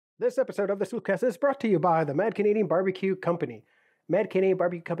This episode of the Sloopcast is brought to you by the Mad Canadian Barbecue Company. Mad Canadian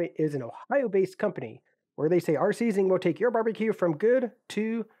Barbecue Company is an Ohio-based company where they say our seasoning will take your barbecue from good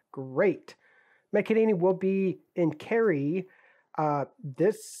to great. Mad Canadian will be in Cary I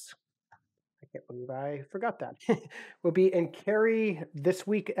can't believe I forgot that. We'll be in Cary this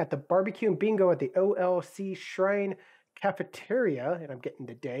week at the Barbecue and Bingo at the OLC Shrine Cafeteria, and I'm getting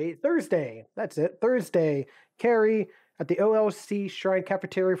the day, Thursday. That's it, Thursday, Cary at the OLC Shrine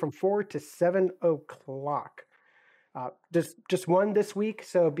Cafeteria from 4 to 7 o'clock. Just one this week,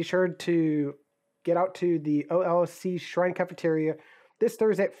 so be sure to get out to the OLC Shrine Cafeteria this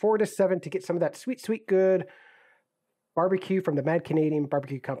Thursday at 4 to 7 to get some of that sweet, sweet, good barbecue from the Mad Canadian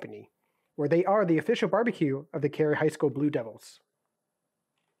Barbecue Company, where they are the official barbecue of the Cary High School Blue Devils.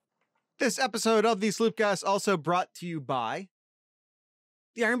 This episode of the Sloopcast also brought to you by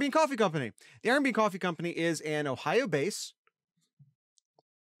the Iron Bean Coffee Company. The Iron Bean Coffee Company is an Ohio-based,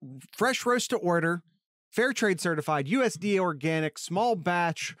 fresh roast to order, fair trade certified, USDA organic, small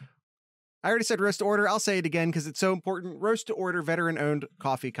batch. I already said roast to order. I'll say it again because it's so important. Roast to order, veteran owned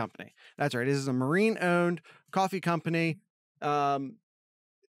coffee company. That's right. This is a Marine owned coffee company.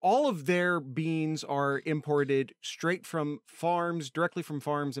 All of their beans are imported straight from farms, directly from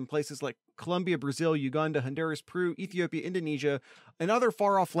farms in places like Colombia, Brazil, Uganda, Honduras, Peru, Ethiopia, Indonesia, and other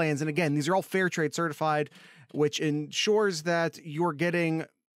far off lands. And again, these are all fair trade certified, which ensures that you're getting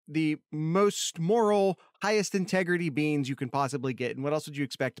the most moral, highest integrity beans you can possibly get. And what else would you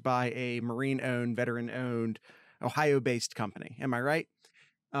expect by a Marine owned, veteran owned, Ohio based company? Am I right?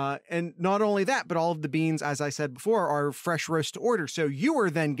 And not only that, but all of the beans, as I said before, are fresh roast to order. So you are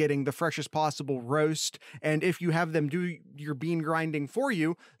then getting the freshest possible roast. And if you have them do your bean grinding for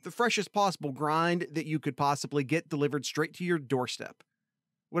you, the freshest possible grind that you could possibly get delivered straight to your doorstep.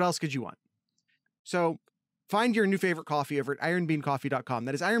 What else could you want? So find your new favorite coffee over at ironbeancoffee.com.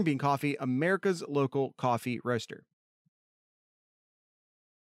 That is Iron Bean Coffee, America's local coffee roaster.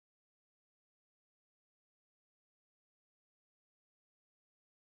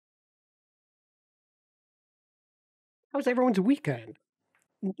 How's everyone's weekend?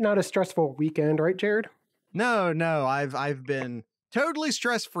 Not a stressful weekend, right, Jared? No, I've been totally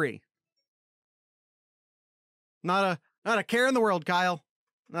stress-free. Not a care in the world, Kyle.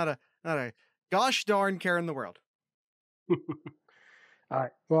 Not a gosh darn care in the world. All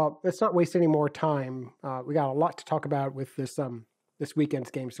right. Well, let's not waste any more time. We got a lot to talk about with this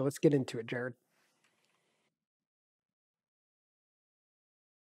weekend's game, so let's get into it, Jared.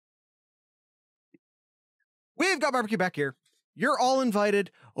 We've got barbecue back here. You're all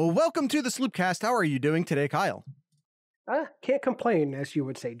invited. Welcome to the Sloopcast. How are you doing today, Kyle? Can't complain, as you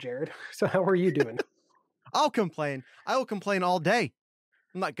would say, Jared. So how are you doing? I'll complain. I will complain all day.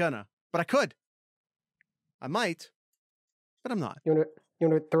 I'm not gonna, but I could. I might, but I'm not. You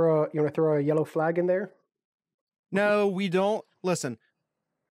wanna throw a yellow flag in there? No, we don't. Listen,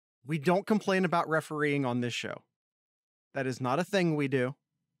 we don't complain about refereeing on this show. That is not a thing we do.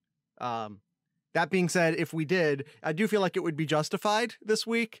 That being said, if we did, I do feel like it would be justified this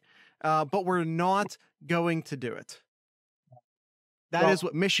week, but we're not going to do it. That is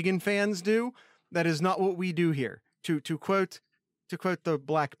what Michigan fans do. That is not what we do here. To quote the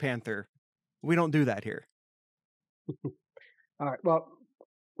Black Panther, we don't do that here. All right. Well,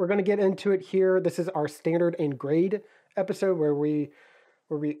 we're going to get into it here. This is our standard and grade episode where we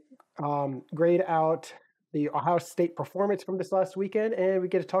grade out the Ohio State performance from this last weekend, and we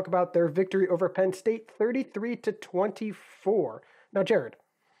get to talk about their victory over Penn State, 33-24. Now, Jared,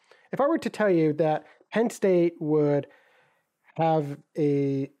 if I were to tell you that Penn State would have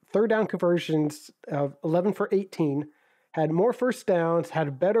a third down conversions of 11 for 18, had more first downs, had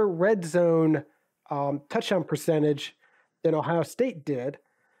a better red zone touchdown percentage than Ohio State did,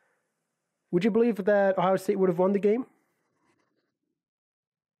 would you believe that Ohio State would have won the game?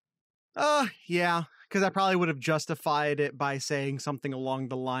 Yeah, because I probably would have justified it by saying something along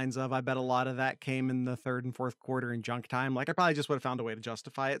the lines of, I bet a lot of that came in the third and fourth quarter in junk time. Like, I probably just would have found a way to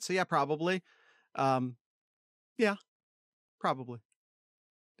justify it. So yeah, probably. Yeah, probably.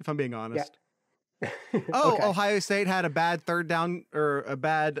 If I'm being honest. Yeah. Okay. Ohio State had a bad third down or a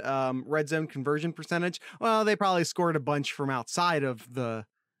bad red zone conversion percentage. Well, they probably scored a bunch from outside of the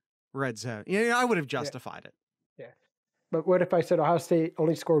red zone. Yeah, I would have justified it. Yeah. But what if I said Ohio State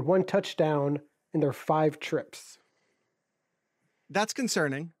only scored one touchdown in their 5 trips? That's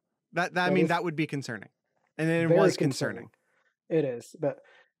concerning. That would be concerning. And it Very was concerning. It is. But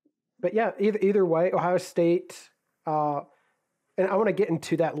yeah, either way, Ohio State, and I want to get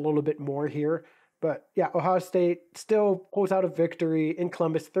into that a little bit more here. But yeah, Ohio State still pulls out a victory in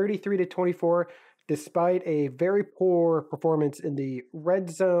Columbus, 33-24. despite a very poor performance in the red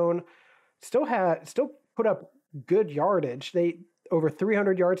zone, still put up good yardage. They over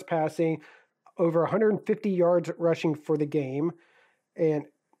 300 yards passing, over 150 yards rushing for the game, and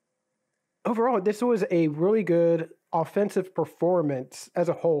overall, this was a really good offensive performance as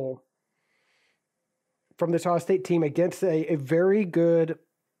a whole from this Ohio State team against a very good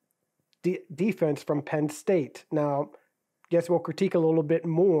defense from Penn State. Now, guess we'll critique a little bit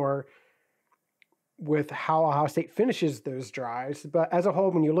more with how Ohio State finishes those drives, but as a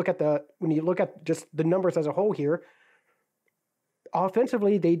whole, when you look at just the numbers as a whole here,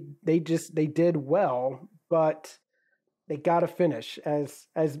 offensively they did well, but they got to finish. As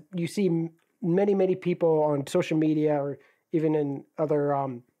you see many people on social media or even in other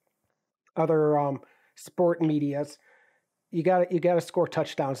sport medias, you got to score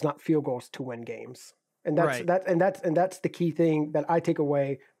touchdowns, not field goals, to win games. And Right. that's the key thing that I take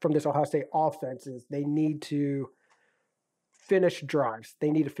away from this Ohio State offense is they need to finish drives.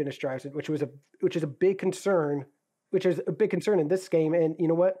 They need to finish drives, which is a big concern, in this game. And you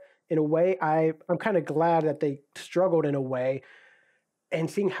know what? In a way, I'm kind of glad that they struggled in a way,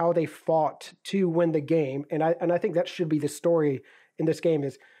 and seeing how they fought to win the game. And I think that should be the story in this game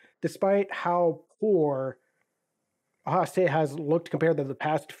is, despite how poor Ohio State has looked compared to the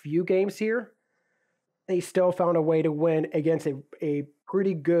past few games here, they still found a way to win against a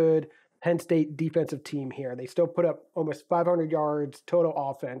pretty good Penn State defensive team here. They still put up almost 500 yards total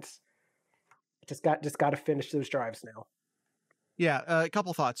offense. Just got to finish those drives now. Yeah, a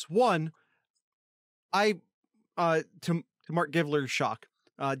couple thoughts. One, I to Mark Givler's shock,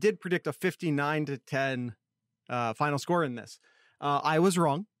 did predict a 59-10 final score in this. I was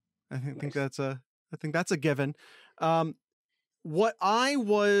wrong. I think that's a given. Where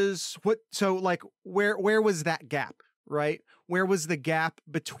was that gap, right? Where was the gap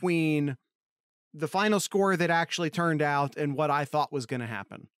between the final score that actually turned out and what I thought was going to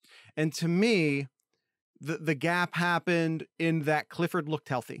happen? And to me, the gap happened in that Clifford looked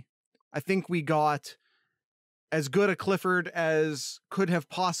healthy. I think we got as good a Clifford as could have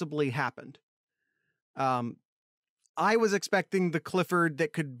possibly happened. I was expecting the Clifford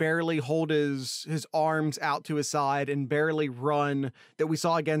that could barely hold his arms out to his side and barely run that we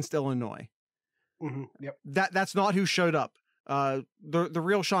saw against Illinois. Mm-hmm. Yep. That's not who showed up. The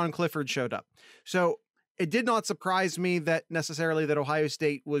real Sean Clifford showed up. So it did not surprise me that Ohio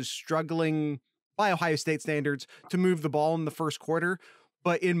State was struggling by Ohio State standards to move the ball in the first quarter.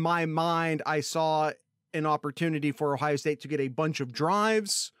 But in my mind, I saw an opportunity for Ohio State to get a bunch of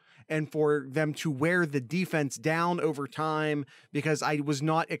drives and for them to wear the defense down over time, because I was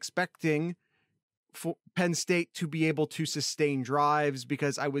not expecting for Penn State to be able to sustain drives,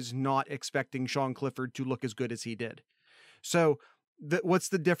 because I was not expecting Sean Clifford to look as good as he did. So what's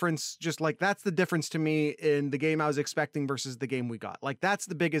the difference? Just like, that's the difference to me in the game I was expecting versus the game we got. Like, that's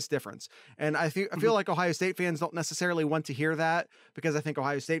the biggest difference. And I feel like Ohio State fans don't necessarily want to hear that, because I think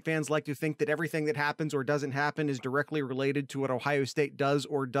Ohio State fans like to think that everything that happens or doesn't happen is directly related to what Ohio State does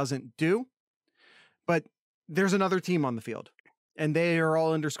or doesn't do. But there's another team on the field, and they are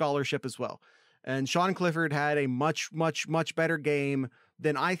all under scholarship as well. And Sean Clifford had a much better game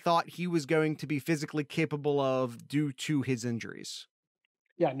than I thought he was going to be physically capable of due to his injuries.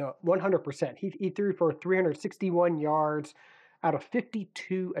 Yeah, no, 100%. He threw for 361 yards out of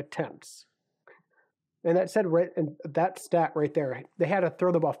 52 attempts. And that stat right there, they had to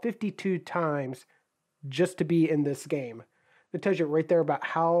throw the ball 52 times just to be in this game. It tells you right there about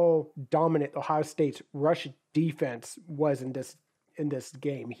how dominant Ohio State's rush defense was in this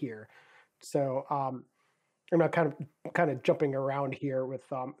game here. So I'm not kind of jumping around here with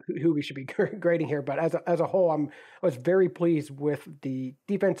who we should be grading here, but as a whole, I was very pleased with the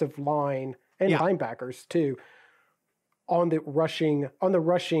defensive line and linebackers too on the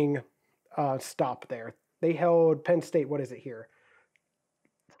rushing stop there. They held Penn State, what is it here?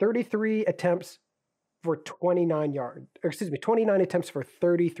 33 attempts for 29 attempts for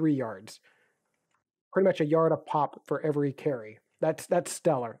 33 yards. Pretty much a yard a pop for every carry. That's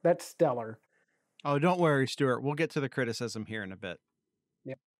stellar. That's stellar. Oh, don't worry, Stuart. We'll get to the criticism here in a bit.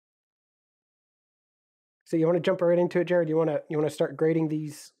 Yep. So you want to jump right into it, Jared? You want to start grading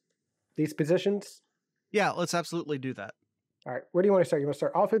these positions? Yeah, let's absolutely do that. All right. Where do you want to start? You want to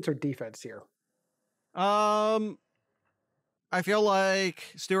start offense or defense here? I feel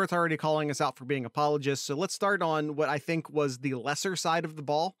like Stuart's already calling us out for being apologists. So let's start on what I think was the lesser side of the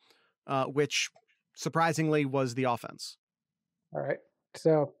ball, which surprisingly was the offense. All right.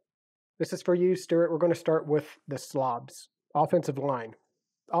 So this is for you, Stuart. We're going to start with the slobs. Offensive line.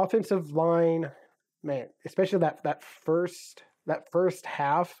 Offensive line, man, especially that first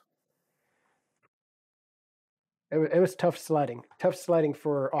half. It was tough sledding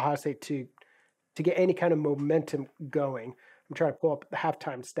for Ohio State to get any kind of momentum going. I'm trying to pull up the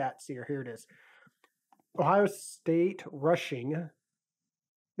halftime stats here. Here it is. Ohio State rushing.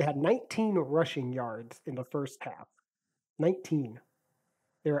 They had 19 rushing yards in the first half. 19.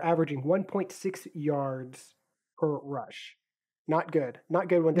 They were averaging 1.6 yards per rush. Not good. Not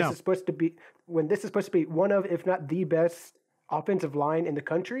good when this No. is supposed to be one of, if not the best offensive line in the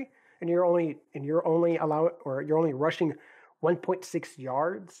country, and you're only rushing 1.6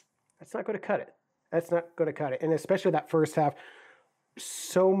 yards. That's not going to cut it. And especially that first half,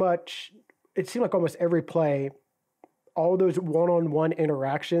 so much. It seemed like almost every play, all those one-on-one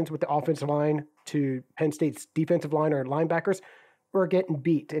interactions with the offensive line to Penn State's defensive line or linebackers were getting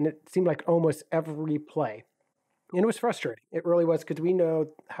beat, and it seemed like almost every play. And it was frustrating. It really was, because we know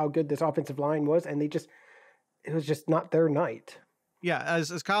how good this offensive line was, and it was just not their night. Yeah,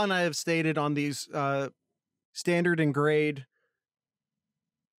 as Kyle and I have stated on these standard and grade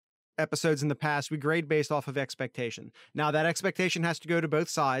episodes in the past, we grade based off of expectation. Now, that expectation has to go to both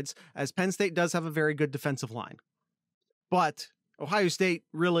sides, as Penn State does have a very good defensive line. But Ohio State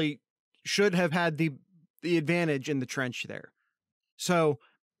really should have had the advantage in the trench there. So,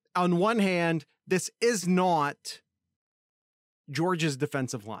 on one hand, this is not Georgia's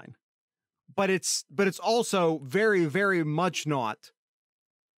defensive line, but it's also very, very much not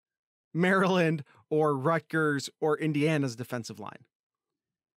Maryland or Rutgers or Indiana's defensive line.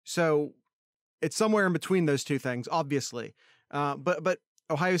 So it's somewhere in between those two things, obviously. But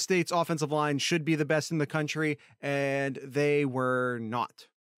Ohio State's offensive line should be the best in the country, and they were not.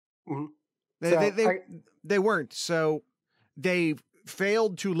 Mm-hmm. They weren't. So they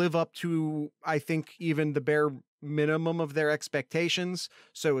failed to live up to, I think, even the bare minimum of their expectations.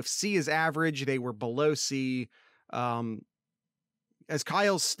 So if C is average, they were below C. As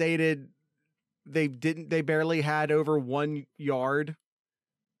Kyle stated, they barely had over 1 yard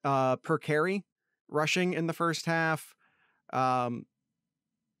per carry rushing in the first half. The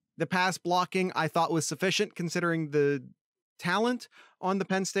pass blocking I thought was sufficient considering the talent on the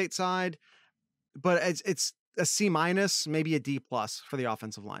Penn State side, but it's a C-, maybe a D+ for the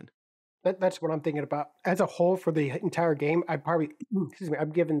offensive line. That's what I'm thinking about. As a whole for the entire game, I'm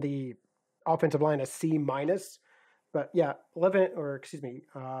giving the offensive line a C-. But yeah,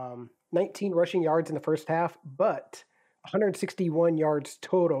 19 rushing yards in the first half, but 161 yards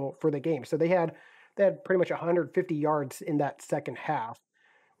total for the game. So they had pretty much 150 yards in that second half.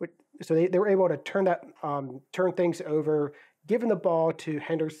 So they were able to turn things over, giving the ball to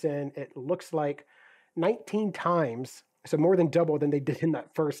Henderson. It looks like 19 times, so more than double than they did in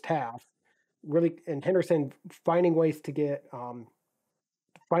that first half. Really, and Henderson finding ways to get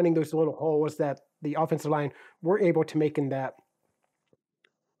finding those little holes that the offensive line were able to make on that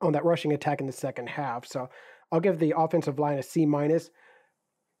rushing attack in the second half. So I'll give the offensive line a C-,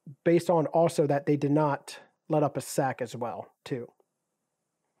 based on also that they did not let up a sack as well, too.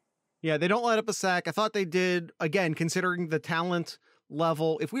 Yeah, they don't let up a sack. I thought they did, again, considering the talent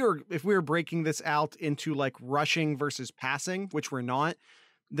level. If we were breaking this out into like rushing versus passing, which we're not,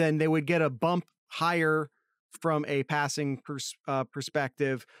 then they would get a bump higher from a passing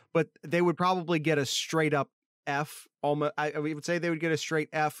perspective, but they would probably get a straight up F. Almost, I would say they would get a straight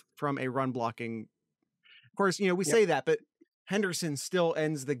F from a run blocking. Of course, we say that, but Henderson still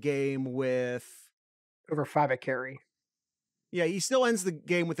ends the game with over 5 a carry. Yeah, he still ends the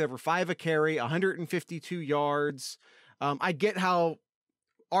game with over 5 a carry, 152 yards. I get how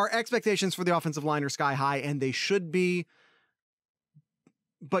our expectations for the offensive line are sky high, and they should be.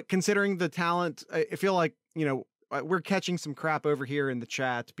 But considering the talent, I feel like, we're catching some crap over here in the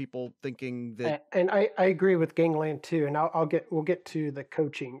chat. People thinking that, and I agree with Gangland too. And we'll get to the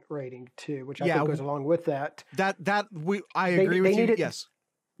coaching rating too, which I think goes along with that. I agree with you. Yes.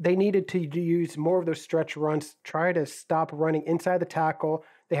 They needed to use more of those stretch runs, try to stop running inside the tackle.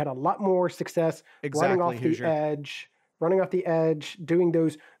 They had a lot more success running off the edge, doing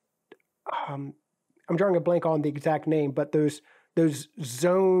those. I'm drawing a blank on the exact name, but those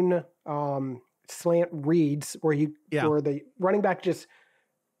zone slant reads where the running back just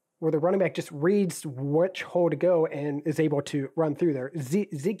reads which hole to go and is able to run through there.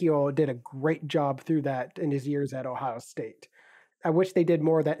 Ezekiel did a great job through that in his years at Ohio State. I wish they did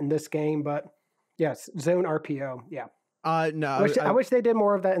more of that in this game, but yes, zone RPO. Yeah. No, I wish they did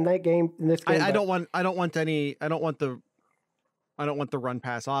more of that in that game. In this game, I don't want the run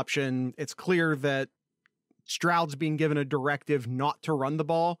pass option. It's clear that Stroud's being given a directive not to run the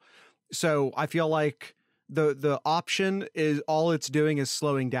ball. So I feel like the option is all it's doing is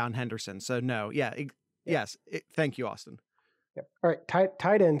slowing down Henderson. So no, yeah. Yes. Thank you, Austin. Yep. All right,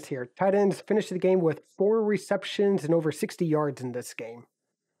 tight ends here. Tight ends finished the game with 4 receptions and over 60 yards in this game.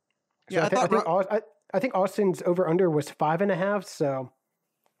 So Yeah, I think Austin's over under was 5.5. So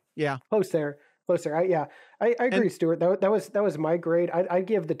yeah, close there, close there. I agree, and Stuart. That was my grade. I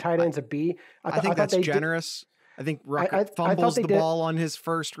give the tight ends a B. I think I thought that's they generous. I think Rucker I thought fumbles they the did. ball on his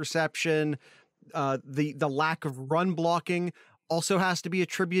first reception. The lack of run blocking also has to be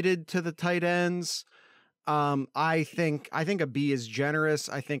attributed to the tight ends. I think a B is generous.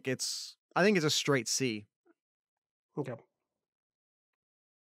 I think it's a straight C. Okay.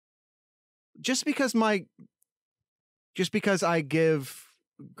 Just because I give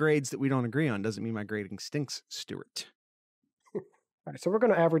grades that we don't agree on doesn't mean my grading stinks, Stuart. All right, so we're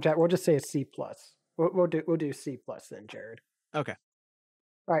going to average that. We'll just say a C plus. We'll do C plus then, Jared. Okay.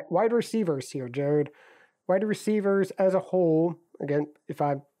 All right, wide receivers here, Jared. Wide receivers as a whole. Again, if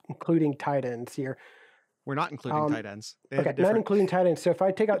I'm including tight ends here. We're not including tight ends. Okay, not including tight ends. So if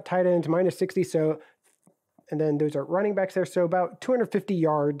I take out tight ends, minus 60. So, and then those are running backs there. So about 250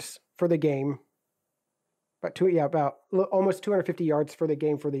 yards for the game. About almost 250 yards for the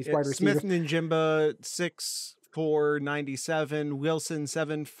game for these wide receivers. Smith Njimba 6 for 97, Wilson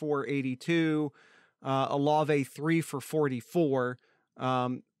 7 for 82, Olave 3 for 44.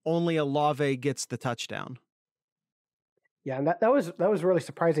 Only Olave gets the touchdown. Yeah, and that was really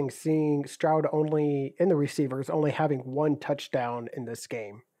surprising seeing Stroud only in the receivers only having 1 touchdown in this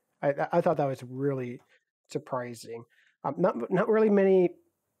game. I thought that was really surprising. Not really many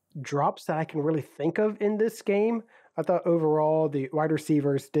drops that I can really think of in this game. I thought overall the wide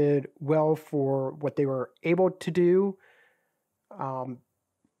receivers did well for what they were able to do. Again,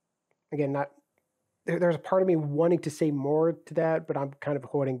 there's a part of me wanting to say more to that, but I'm kind of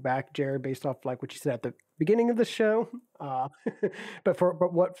holding back, Jared, based off like what you said at the beginning of the show. But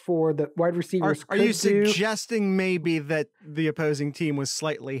what for the wide receivers? Are you suggesting maybe that the opposing team was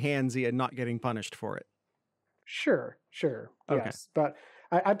slightly handsy and not getting punished for it? Sure, Okay. yes, but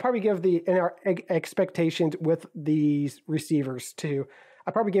I'd probably give in our expectations with these receivers too.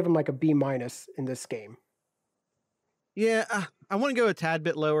 I'd probably give them like a B minus in this game. Yeah, I want to go a tad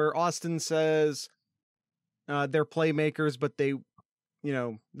bit lower. Austin says they're playmakers, but they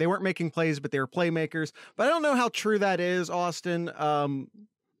weren't making plays, but they were playmakers. But I don't know how true that is, Austin.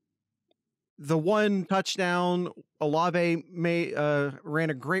 The 1 touchdown Olave ran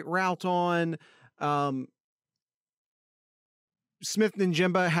a great route on. Smith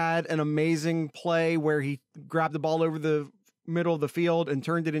Njimba had an amazing play where he grabbed the ball over the middle of the field and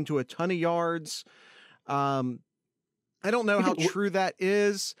turned it into a ton of yards. I don't know how true that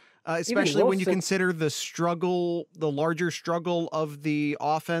is, especially when you consider the larger struggle of the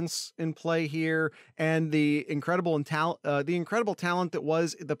offense in play here, and the incredible talent that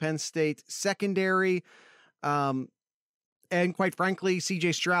was the Penn State secondary. And quite frankly,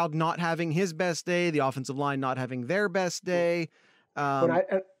 CJ Stroud not having his best day, the offensive line not having their best day.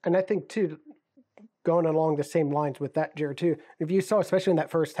 I think too, going along the same lines with that, Jared, too, if you saw, especially in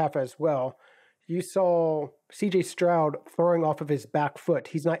that first half as well, you saw CJ Stroud throwing off of his back foot.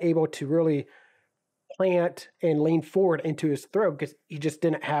 He's not able to really plant and lean forward into his throw because he just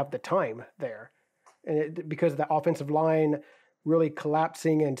didn't have the time there. And because of the offensive line really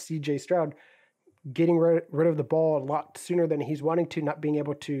collapsing and CJ Stroud getting rid of the ball a lot sooner than he's wanting to, not being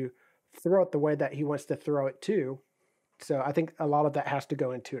able to throw it the way that he wants to throw it to. So I think a lot of that has to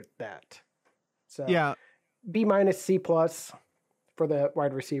go into that. So yeah, B minus, C plus for the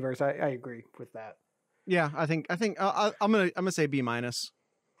wide receivers. I agree with that. Yeah, I think I'm gonna say B minus.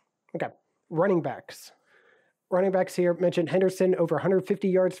 Okay, running backs. Running backs here mentioned Henderson over 150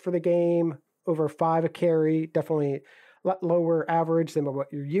 yards for the game, over 5 a carry. Definitely a lot lower average than what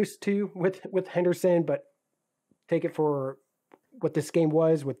you're used to with Henderson, but take it for what this game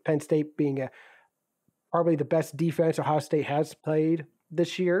was, with Penn State being probably the best defense Ohio State has played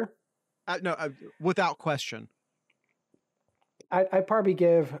this year. No, without question. I probably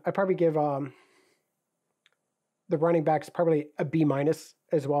give the running backs probably a B minus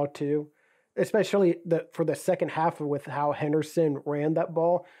as well too, especially for the second half with how Henderson ran that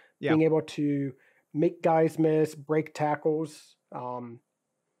ball, being able to make guys miss, break tackles.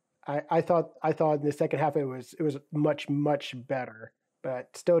 I thought in the second half it was much better,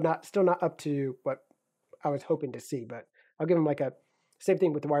 but still not up to what I was hoping to see. But I'll give him like a same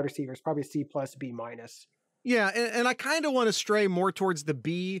thing with the wide receivers, probably C plus, B minus. Yeah, and I kind of want to stray more towards the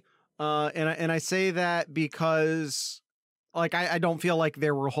B, and I say that because like I don't feel like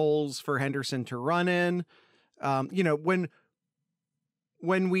there were holes for Henderson to run in.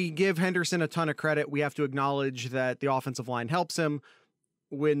 When we give Henderson a ton of credit, we have to acknowledge that the offensive line helps him.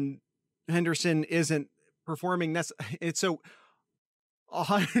 When Henderson isn't performing, it's so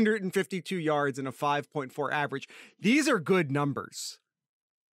 152 yards and a 5.4 average. These are good numbers.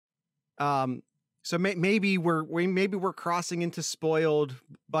 So maybe we're crossing into spoiled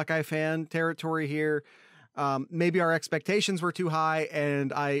Buckeye fan territory here. Maybe our expectations were too high,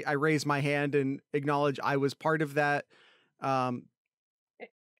 and I raise my hand and acknowledge I was part of that.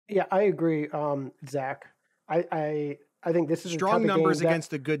 Yeah, I agree, Zach. I think this is strong the type numbers of game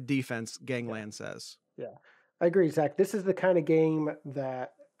against a good defense, Gangland says. Yeah, I agree, Zach. This is the kind of game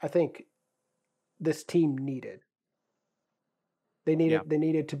that I think this team needed. They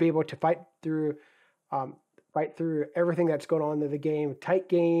needed to be able to fight through everything that's going on in the game. Tight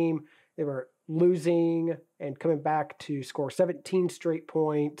game. They were losing and coming back to score 17 straight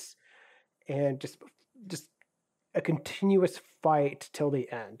points, and just a continuous fight till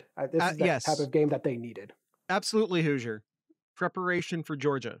the end. This is the type of game that they needed. Absolutely, Hoosier. Preparation for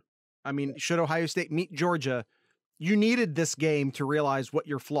Georgia. I mean, should Ohio State meet Georgia, you needed this game to realize what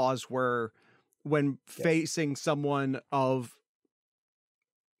your flaws were when facing someone of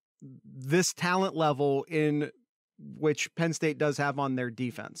this talent level in which Penn State does have on their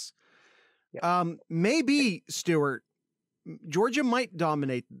defense. Maybe, Stuart, Georgia might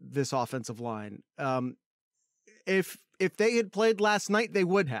dominate this offensive line. If they had played last night, they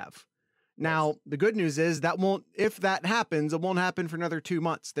would have. Now, the good news is if that happens, it won't happen for another 2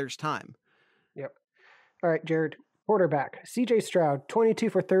 months. There's time. Yep. All right, Jared. Quarterback, CJ Stroud, 22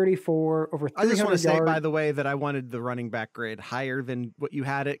 for 34, over 300 yards. I just want to say, by the way, that I wanted the running back grade higher than what you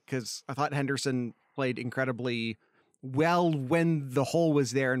had it, because I thought Henderson played incredibly well when the hole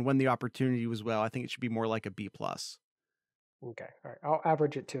was there and when the opportunity was well. I think it should be more like a B+. Okay. All right. I'll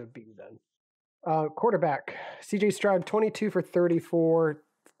average it to a B then. Quarterback, CJ Stroud, 22 for 34,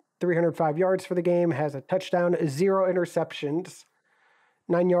 305 yards for the game, has a touchdown, 0 interceptions,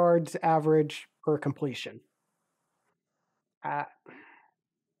 9 yards average per completion. I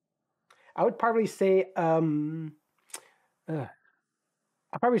would probably say I'll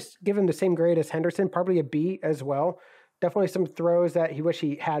probably give him the same grade as Henderson, probably a B as well. Definitely some throws that he wish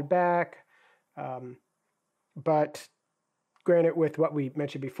he had back. But granted, with what we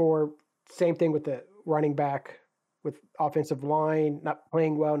mentioned before, same thing with the running back, with offensive line not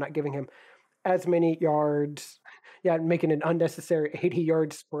playing well, not giving him as many yards. Yeah, making an unnecessary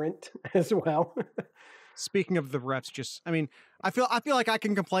 80-yard sprint as well. Speaking of the refs, I feel like I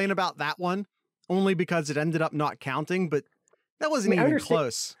can complain about that one only because it ended up not counting, but that wasn't even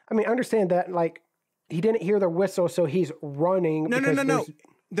close. Understand that, like, he didn't hear the whistle, so he's running. No.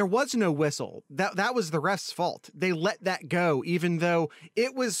 There was no whistle. That was the ref's fault. They let that go, even though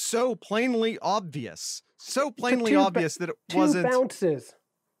it was so plainly obvious. So plainly obvious that it wasn't.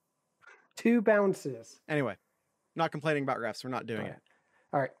 2 bounces. Anyway, not complaining about refs. We're not doing it.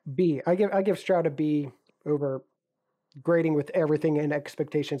 All right, B. I give Stroud a B over grading with everything and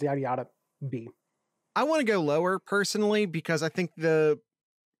expectations, yada yada. B. I want to go lower personally because I think we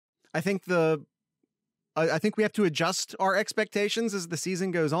have to adjust our expectations as the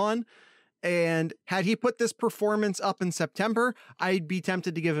season goes on. And had he put this performance up in September, I'd be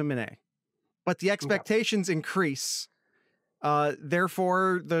tempted to give him an A. But the expectations increase.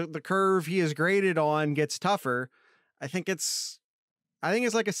 Therefore, the curve he is graded on gets tougher. I think it's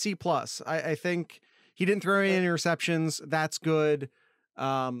like a C+. I think he didn't throw any interceptions. That's good.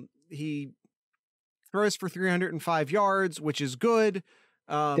 He throws for 305 yards, which is good.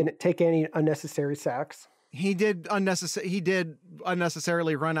 Didn't take any unnecessary sacks. He did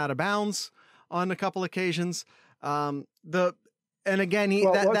unnecessarily run out of bounds on a couple occasions. If you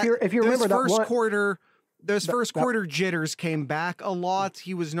remember those first quarter jitters came back a lot.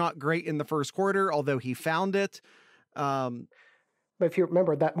 He was not great in the first quarter, although he found it. But if you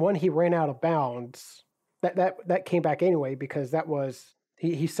remember that one, he ran out of bounds. That came back anyway because that was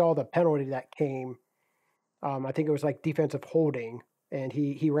he saw the penalty that came. I think it was like defensive holding, and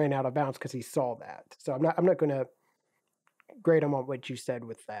he ran out of bounds because he saw that. So I'm not going to grade him on what you said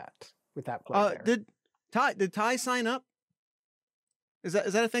with that play. Did Ty sign up? Is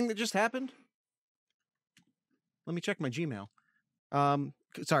that a thing that just happened? Let me check my Gmail.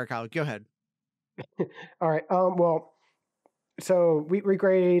 Sorry, Kyle, go ahead. All right. So we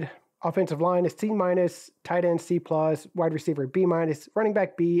grade offensive line is C-, tight end C+, wide receiver B-, running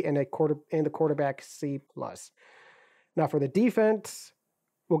back B, and the quarterback C+. Now for the defense,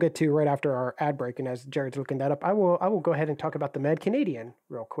 we'll get to right after our ad break, and as Jared's looking that up, I will go ahead and talk about the Mad Canadian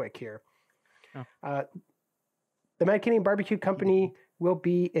real quick here. Oh. The Mad Canadian Barbecue Company will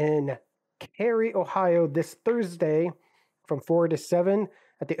be in Cary, Ohio this Thursday from 4 to 7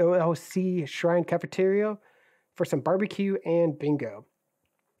 at the OLC Shrine Cafeteria for some barbecue and bingo.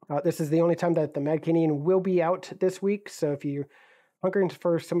 This is the only time that the Mad Canadian will be out this week, so if you hunkering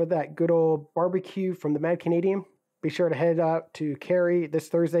for some of that good old barbecue from the Mad Canadian, be sure to head out to Cary this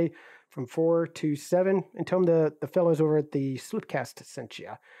Thursday from 4 to 7 and tell them the fellows over at the Slipcast sent you.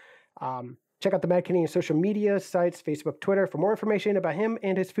 Check out the Mad Canadian social media sites, Facebook, Twitter, for more information about him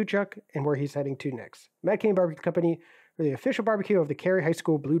and his food truck and where he's heading to next. Mad Canadian Barbecue Company, for the official barbecue of the Cary High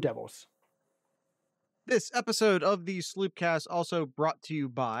School Blue Devils. This episode of the Sloopcast also brought to you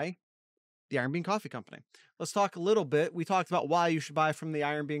by the Iron Bean Coffee Company. Let's talk a little bit. We talked about why you should buy from the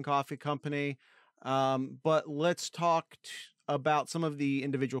Iron Bean Coffee Company, but let's talk about some of the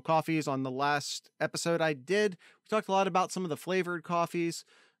individual coffees. On the last episode I did, we talked a lot about some of the flavored coffees.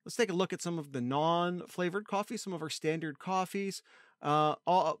 Let's take a look at some of the non-flavored coffees, some of our standard coffees.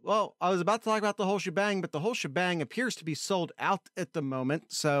 Well, I was about to talk about the whole shebang, but the whole shebang appears to be sold out at the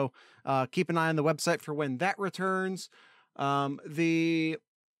moment. So keep an eye on the website for when that returns. Let's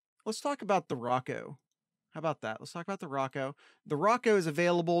talk about the Rocco. How about that? Let's talk about the Rocco. The Rocco is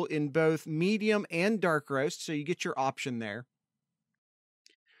available in both medium and dark roast, so you get your option there.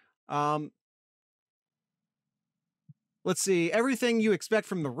 Let's see, everything you expect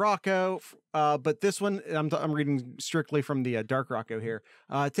from the Rocco, but this one, I'm reading strictly from the dark Rocco here.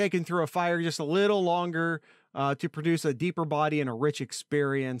 Taken through a fire just a little longer to produce a deeper body and a rich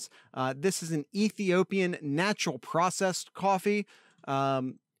experience. This is an Ethiopian natural processed coffee.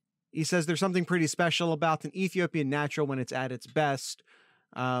 He says there's something pretty special about an Ethiopian natural when it's at its best.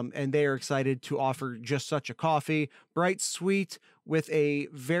 And they are excited to offer just such a coffee. Bright, sweet, with a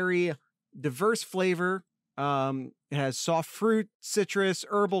very diverse flavor. It has soft fruit, citrus,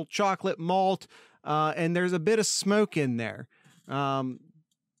 herbal, chocolate, malt, and there's a bit of smoke in there.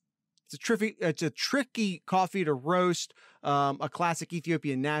 It's a tricky coffee to roast, a classic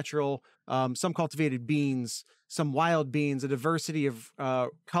Ethiopian natural, some cultivated beans, some wild beans, a diversity of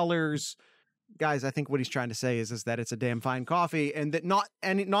colors. Guys, I think what he's trying to say is that it's a damn fine coffee, and that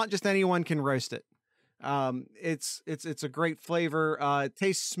not just anyone can roast it. It's a great flavor. It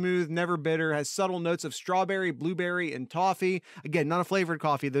tastes smooth, never bitter, has subtle notes of strawberry, blueberry, and toffee. Again, not a flavored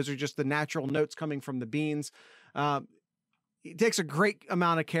coffee. Those are just the natural notes coming from the beans. It takes a great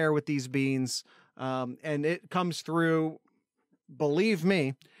amount of care with these beans. And it comes through, believe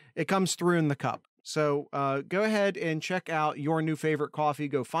me, it comes through in the cup. So go ahead and check out your new favorite coffee.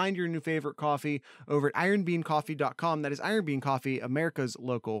 Go find your new favorite coffee over at ironbeancoffee.com. That is Iron Bean Coffee, America's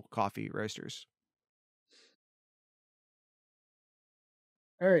local coffee roasters.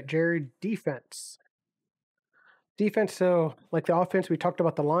 All right, Jared, defense. Defense, so like the offense, we talked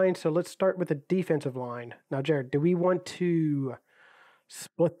about the line, so let's start with the defensive line. Now, Jared, do we want to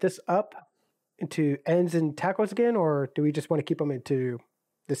split this up into ends and tackles again, or do we just want to keep them into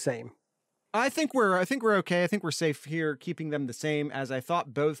the same? I think we're okay. I think we're safe here, keeping them the same, as I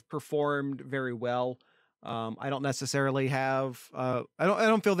thought both performed very well. I don't necessarily have I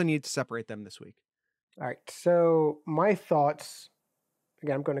don't feel the need to separate them this week. All right, so my thoughts,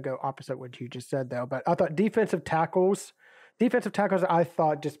 again, I'm going to go opposite what you just said, though, but I thought defensive tackles, I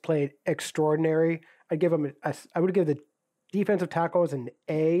thought just played extraordinary. I would give the defensive tackles an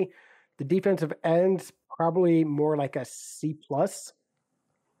A. The defensive ends, probably more like a C+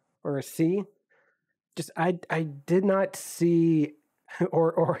 or a C. Just, I did not see,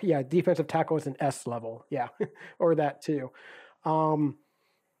 or yeah, defensive tackle is an S level. Yeah, or that too.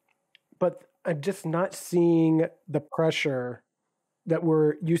 But I'm just not seeing the pressure that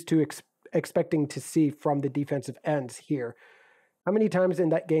we're used to expecting to see from the defensive ends here. How many times in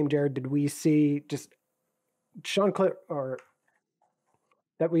that game, Jared, did we see just Sean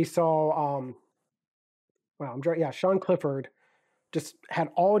Sean Clifford just had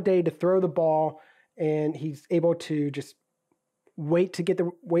all day to throw the ball, and he's able to just wait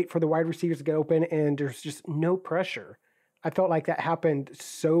for the wide receivers to get open, and there's just no pressure. I felt like that happened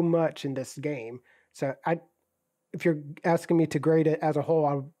so much in this game. So if you're asking me to grade it as a whole,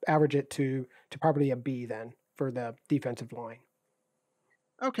 I'll average it to probably a B then for the defensive line.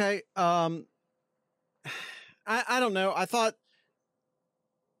 Okay. I don't know. I thought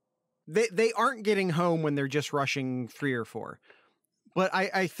they aren't getting home when they're just rushing 3 or 4. But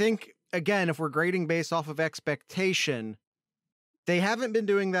I think, again, if we're grading based off of expectation, they haven't been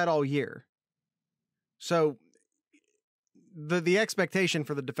doing that all year. So the expectation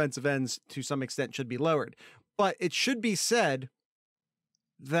for the defensive ends to some extent should be lowered. But it should be said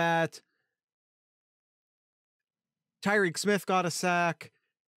that Tyreek Smith got a sack,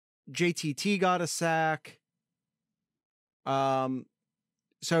 JTT got a sack.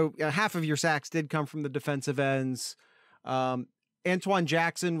 So half of your sacks did come from the defensive ends. Antoine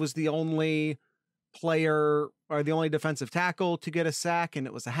Jackson was the only player or the only defensive tackle to get a sack, and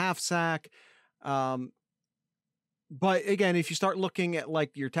it was a half sack. But again, if you start looking at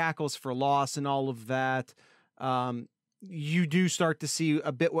like your tackles for loss and all of that, you do start to see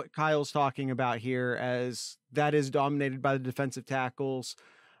a bit what Kyle's talking about here, as that is dominated by the defensive tackles.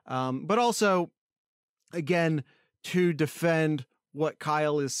 But also, again, to defend what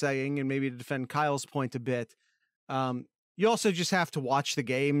Kyle is saying and maybe to defend Kyle's point a bit, you also just have to watch the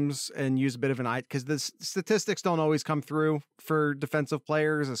games and use a bit of an eye, because the statistics don't always come through for defensive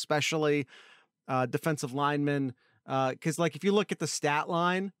players, especially defensive linemen. Because like if you look at the stat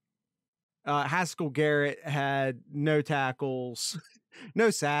line, Haskell Garrett had no tackles, no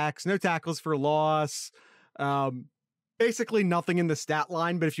sacks, no tackles for loss. Basically nothing in the stat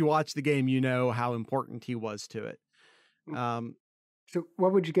line, but if you watch the game, you know how important he was to it. So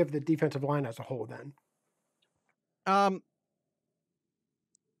what would you give the defensive line as a whole then? I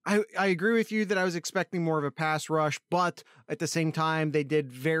agree with you that I was expecting more of a pass rush, but at the same time, they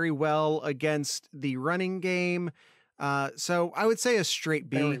did very well against the running game. So I would say a straight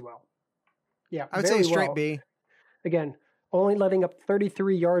B. Very well. Yeah, I would say a straight B. Again, only letting up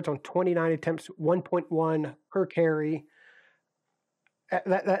 33 yards on 29 attempts, 1.1 per carry.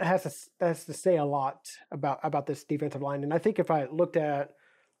 That has to say a lot about this defensive line. And I think if I looked at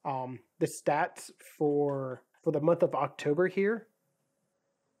the stats for the month of October here,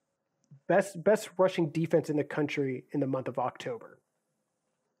 best rushing defense in the country in the month of October.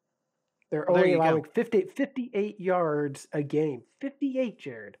 They're only allowing 58 yards a game. 58,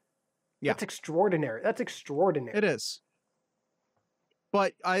 Jared. Yeah. That's extraordinary. It is.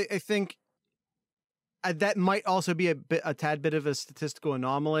 But I think that might also be a tad bit of a statistical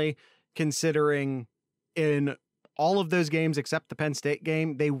anomaly, considering in all of those games except the Penn State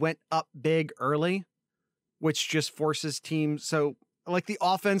game, they went up big early, which just forces teams. So like the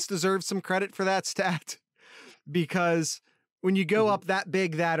offense deserves some credit for that stat, because when you go up that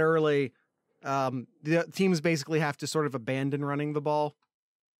big that early, the teams basically have to sort of abandon running the ball.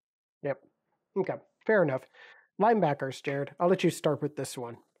 Yep. Okay. Fair enough. Linebackers, Jared. I'll let you start with this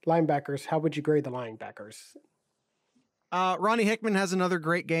one. Linebackers. How would you grade the linebackers? Ronnie Hickman has another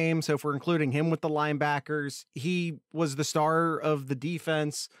great game. So if we're including him with the linebackers, he was the star of the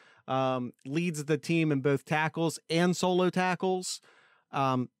defense, leads the team in both tackles and solo tackles.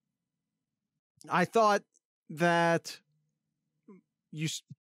 I thought that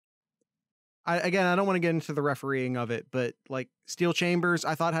I don't want to get into the refereeing of it, but like Steel Chambers,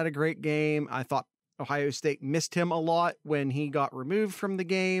 I thought had a great game. I thought Ohio State missed him a lot when he got removed from the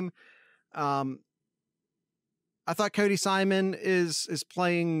game. I thought Cody Simon is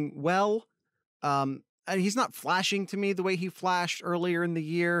playing well. And he's not flashing to me the way he flashed earlier in the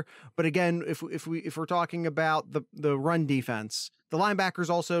year. But again, if we're talking about the run defense, the linebackers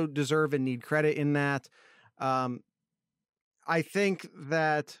also deserve and need credit in that. I think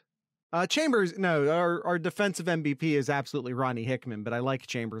that Chambers, no, our defensive MVP is absolutely Ronnie Hickman, but I like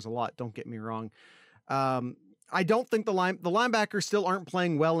Chambers a lot. Don't get me wrong. I don't think the linebackers still aren't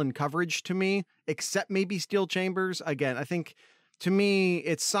playing well in coverage to me, except maybe Steel Chambers. Again, I think to me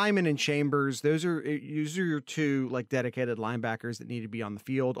it's Simon and Chambers. Those are your two like dedicated linebackers that need to be on the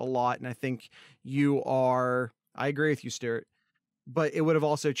field a lot. And I think I agree with you, Stuart, but it would have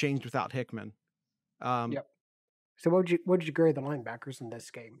also changed without Hickman. Yep. So what would you grade the linebackers in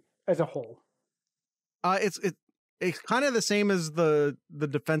this game as a whole? It's kind of the same as the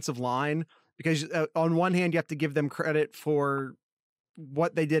defensive line, because on one hand you have to give them credit for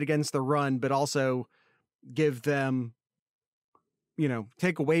what they did against the run, but also give them,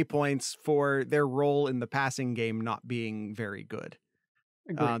 take away points for their role in the passing game not being very good.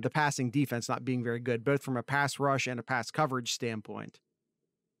 The passing defense not being very good, both from a pass rush and a pass coverage standpoint.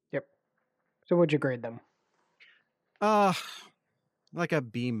 Yep. So what'd you grade them? Like a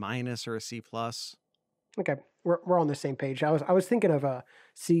B- or a C+. Okay, we're on the same page. I was thinking of a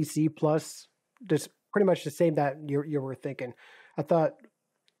C+, just pretty much the same that you were thinking. I thought,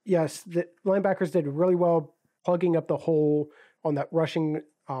 yes, the linebackers did really well plugging up the hole on that rushing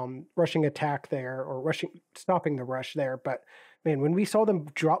attack there, or stopping the rush there. But man, when we saw them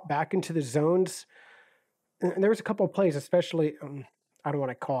drop back into the zones, and there was a couple of plays, especially, I don't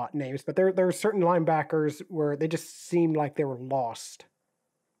want to call out names, but there are certain linebackers where they just seemed like they were lost.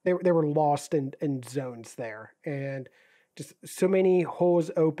 They were lost in zones there, and just so many holes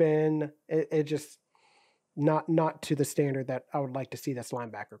open. It just not to the standard that I would like to see this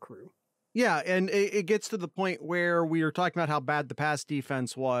linebacker crew. Yeah, and it gets to the point where we were talking about how bad the pass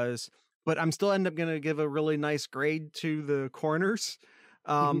defense was, but I'm still end up going to give a really nice grade to the corners.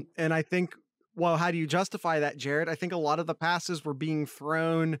 And I think, well, how do you justify that, Jared? I think a lot of the passes were being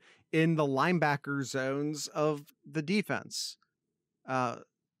thrown in the linebacker zones of the defense.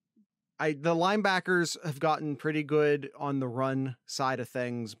 the linebackers have gotten pretty good on the run side of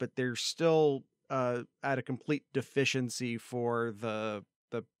things, but they're still at a complete deficiency for the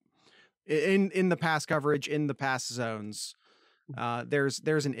in the pass coverage, in the pass zones.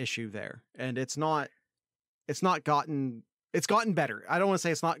 There's an issue there, and it's gotten better. I don't want to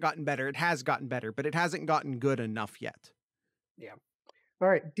say it's not gotten better. It has gotten better, but it hasn't gotten good enough yet. Yeah. All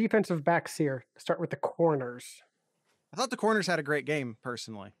right, defensive backs here. Start with the corners. I thought the corners had a great game,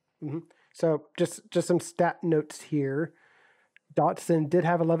 personally. Mm-hmm. So just some stat notes here. Dotson did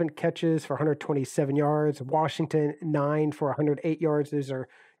have 11 catches for 127 yards. Washington, 9 for 108 yards. Those are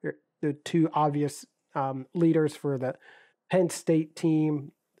the two obvious leaders for the Penn State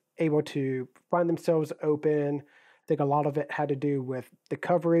team, able to find themselves open. I think a lot of it had to do with the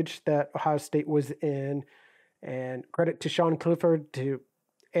coverage that Ohio State was in. And credit to Sean Clifford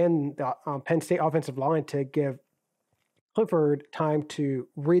and the Penn State offensive line to give Clifford time to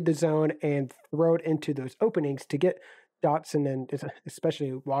read the zone and throw it into those openings to get Dotson and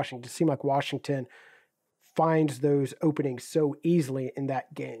especially Washington. It seemed like Washington finds those openings so easily in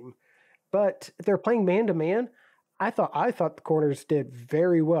that game. But if they're playing man to man, I thought the corners did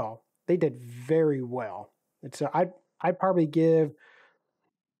very well. They did very well. And so I'd probably give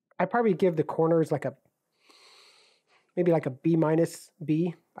the corners like maybe like a B minus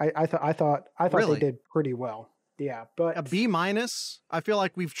B. I thought Really? they did pretty well. Yeah, but a B minus. I feel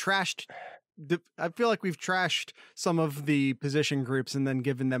like we've trashed some of the position groups and then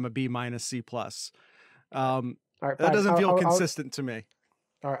given them a B minus C plus. All right, that doesn't feel consistent to me.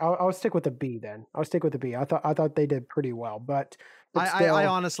 All right, I'll stick with the B then. I'll stick with the B. I thought they did pretty well, but still, I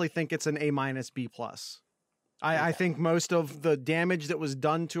honestly think it's an A minus B plus. I think most of the damage that was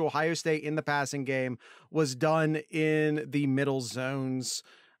done to Ohio State in the passing game was done in the middle zones,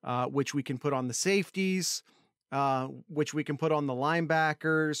 which we can put on the safeties, which we can put on the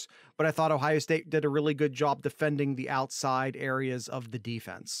linebackers. But I thought Ohio State did a really good job defending the outside areas of the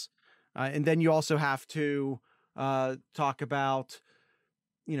defense. And then you also have to talk about,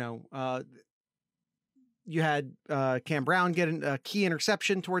 you had Cam Brown get a key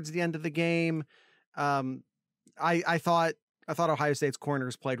interception towards the end of the game. I thought Ohio State's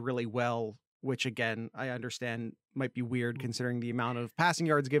corners played really well, which again, I understand might be weird considering the amount of passing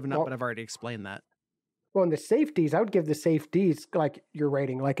yards given up, but I've already explained that. Well, in the safeties, I would give the safeties like your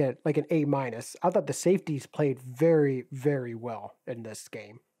rating, like an A minus. I thought the safeties played very, very well in this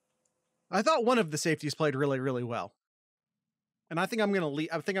game. I thought one of the safeties played really, really well. And I think I'm going to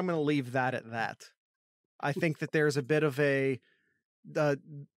leave that at that. I think that there's a bit of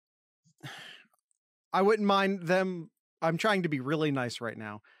I wouldn't mind them. I'm trying to be really nice right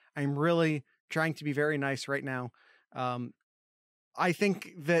now. I'm really trying to be very nice right now. I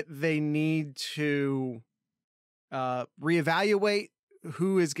think that they need to reevaluate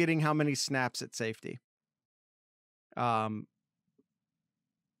who is getting how many snaps at safety.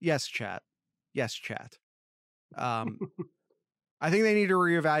 Yes, chat. I think they need to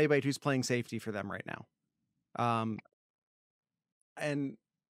reevaluate who's playing safety for them right now. And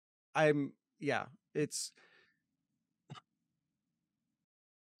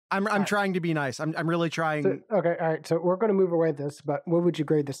I'm trying to be nice. I'm really trying. So, okay. All right. So we're going to move away this, but what would you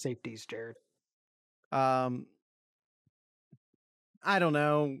grade the safeties, Jared? I don't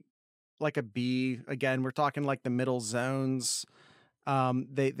know, like a B. Again, we're talking like the middle zones.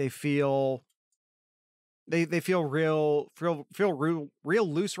 They feel real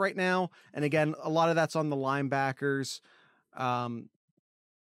loose right now. And again, a lot of that's on the linebackers. A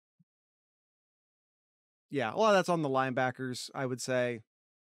lot of that's on the linebackers, I would say.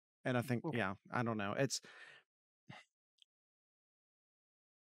 And I think, I don't know. It's,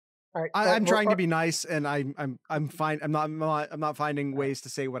 all right, I'm trying to be nice, and I'm fine. I'm not finding ways to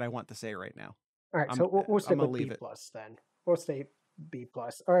say what I want to say right now. All right, so we'll stick with B plus then. We'll stay B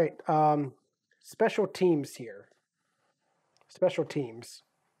plus. All right, special teams here. Special teams.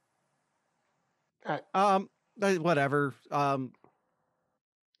 Whatever.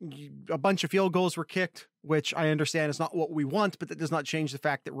 A bunch of field goals were kicked, which I understand is not what we want, but that does not change the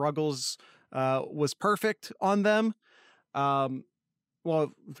fact that Ruggles was perfect on them.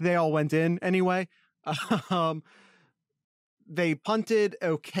 Well, they all went in anyway. They punted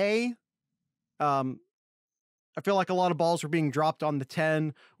okay. I feel like a lot of balls were being dropped on the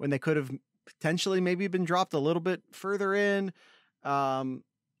 10 when they could have potentially maybe been dropped a little bit further in. But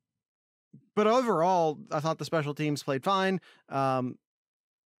overall, I thought the special teams played fine.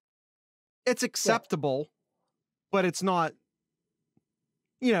 It's acceptable, but it's not,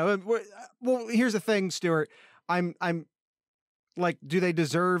 well, here's the thing, Stuart. I'm like, do they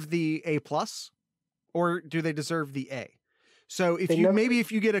deserve the A plus or do they deserve the A? So if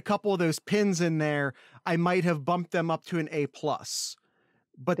if you get a couple of those pins in there, I might have bumped them up to an A+.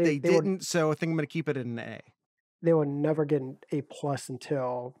 But they didn't, so I think I'm going to keep it at an A. They will never get an A+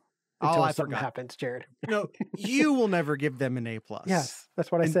 until something happens, Jared. No, you will never give them an A+. Yes,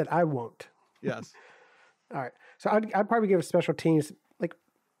 that's what I said. I won't. Yes. All right. So I'd probably give special teams like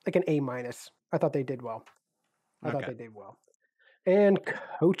an A-. I thought they did well. And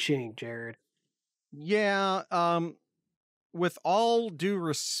coaching, Jared. Yeah. With all due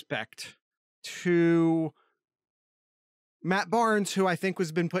respect to Matt Barnes, who I think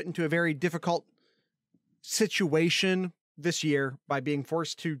has been put into a very difficult situation this year by being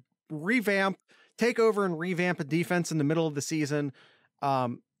forced to take over and revamp a defense in the middle of the season.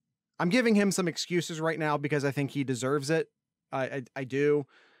 I'm giving him some excuses right now because I think he deserves it. I do.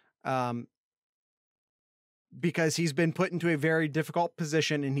 Because he's been put into a very difficult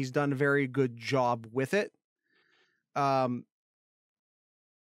position and he's done a very good job with it.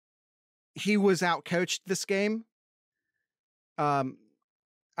 He was outcoached this game. I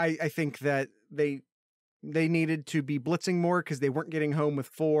think that they needed to be blitzing more because they weren't getting home with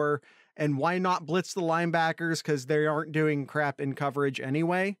 4. And why not blitz the linebackers? Because they aren't doing crap in coverage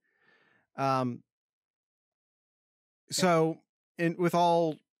anyway. But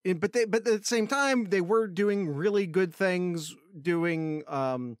at the same time, they were doing really good things, doing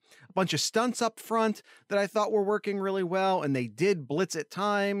a bunch of stunts up front that I thought were working really well, and they did blitz at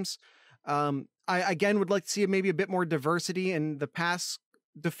times. I again would like to see maybe a bit more diversity in the pass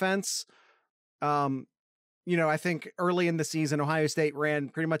defense. I think early in the season, Ohio State ran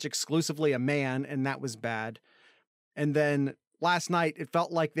pretty much exclusively a man, and that was bad. And then last night, it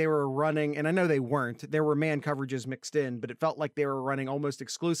felt like they were running, and I know they weren't, there were man coverages mixed in, but it felt like they were running almost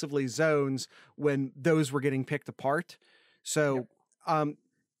exclusively zones when those were getting picked apart. So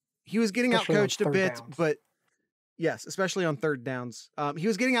he was getting outcoached a bit, but yes, especially on third downs. He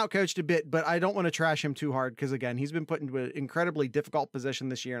was getting outcoached a bit, but I don't want to trash him too hard because, again, he's been put into an incredibly difficult position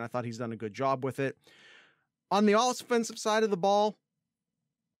this year, and I thought he's done a good job with it. On the offensive side of the ball,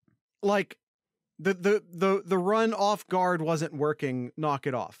 like the run off guard wasn't working. Knock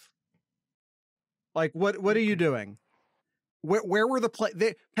it off. Like what are you doing? Where were the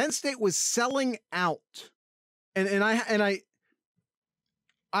play? Penn State was selling out, and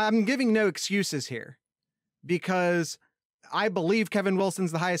I'm giving no excuses here because I believe Kevin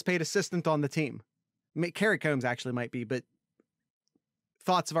Wilson's the highest paid assistant on the team. Kerry Combs actually might be, but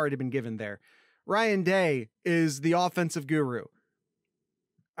thoughts have already been given there. Ryan Day is the offensive guru.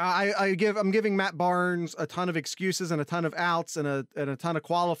 I'm giving Matt Barnes a ton of excuses and a ton of outs and a ton of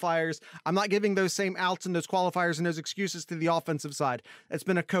qualifiers. I'm not giving those same outs and those qualifiers and those excuses to the offensive side. It's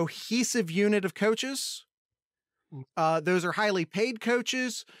been a cohesive unit of coaches. Those are highly paid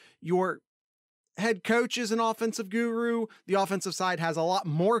coaches. Your head coach is an offensive guru. The offensive side has a lot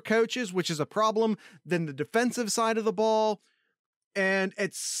more coaches, which is a problem, than the defensive side of the ball. And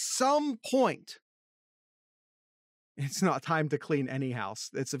at some point, it's not time to clean any house.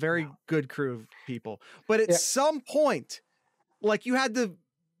 It's a very good crew of people. But at some point, like you had the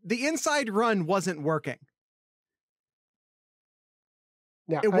inside run wasn't working.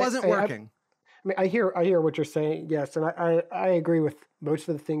 Yeah, it wasn't working. I hear what you're saying. Yes. And I agree with most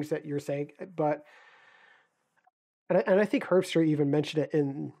of the things that you're saying, but I think Herbstreit even mentioned it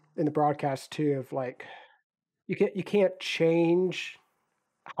in the broadcast too, of like, you can't change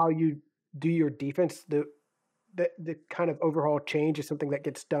how you do your defense. The kind of overhaul change is something that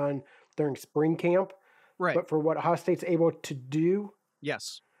gets done during spring camp. Right. But for what Ohio State's able to do,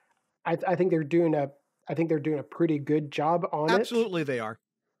 yes, I think they're doing a pretty good job on it. Absolutely, they are.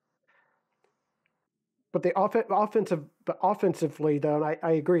 But offensively though, and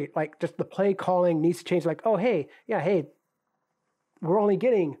I agree. Like just the play calling needs to change. Like, oh hey, we're only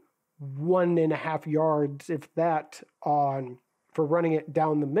getting 1.5 yards, if that, for running it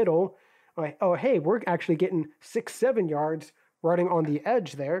down the middle. Like, oh hey, we're actually getting 6-7 yards running on the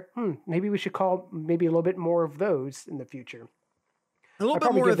edge there. Maybe we should call a little bit more of those in the future. A little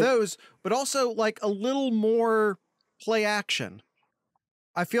bit more of those, but also like a little more play action.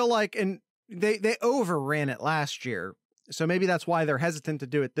 I feel like, and they overran it last year, so maybe that's why they're hesitant to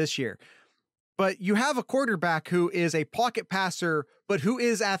do it this year. But you have a quarterback who is a pocket passer, but who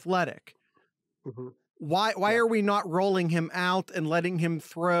is athletic. Mm-hmm. Why are we not rolling him out and letting him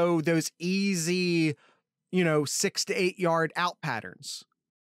throw those easy, 6 to 8 yard out patterns?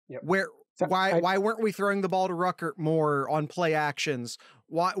 Yep. Why weren't we throwing the ball to Ruckert more on play actions?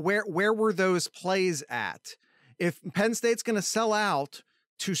 Where were those plays at? If Penn State's going to sell out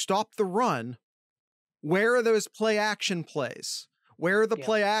to stop the run, where are those play action plays? Where are the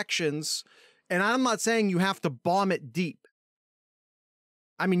play actions? And I'm not saying you have to bomb it deep.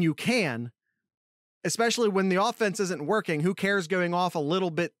 I mean, you can, especially when the offense isn't working. Who cares going off a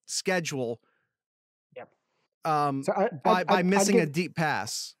little bit schedule? Yep. By missing a deep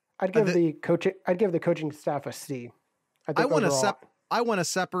pass. I'd give the coaching staff a C. I think I want to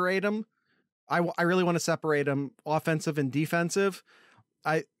separate them. I really want to separate them, offensive and defensive.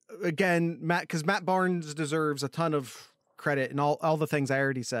 Because Matt Barnes deserves a ton of credit and all the things I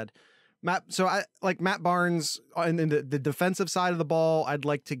already said. Matt Barnes in the defensive side of the ball. I'd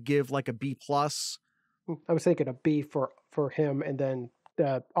like to give like a B+. I was thinking a B for him, and then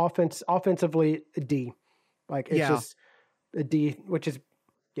the offensively a D. Like it's just a D, which is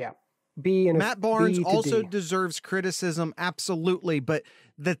B. And Matt Barnes also deserves criticism, absolutely, but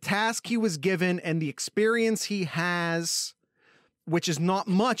the task he was given and the experience he has, which is not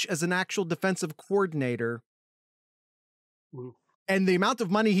much as an actual defensive coordinator, and the amount of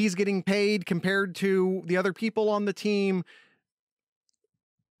money he's getting paid compared to the other people on the team,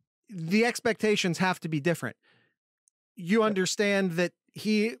 the expectations have to be different. You understand that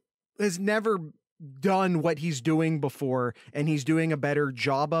he has never done what he's doing before, and he's doing a better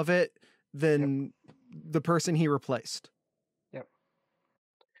job of it than the person he replaced. Yep.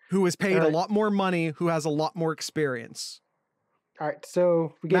 Who is paid a lot more money, who has a lot more experience. All right,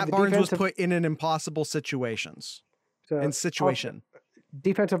 so Matt Barnes was put in an impossible situation.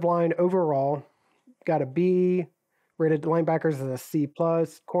 Defensive line overall got a B. Rated linebackers is a C+.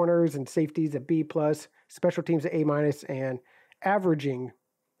 Corners and safeties a B+. Special teams a A-, and averaging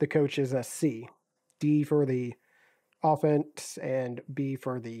the coach is a C. D for the offense and B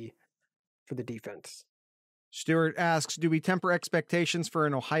for the defense. Stuart asks, do we temper expectations for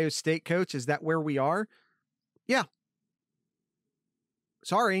an Ohio State coach? Is that where we are? Yeah.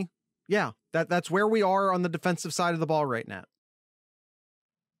 Sorry. Yeah, that's where we are on the defensive side of the ball right now.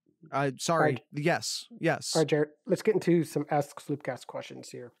 Sorry. Right. Yes. All right, Jared, let's get into some Ask Sloopcast questions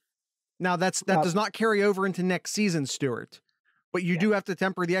here. Now that does not carry over into next season, Stuart, but you do have to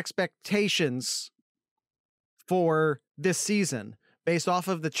temper the expectations for this season based off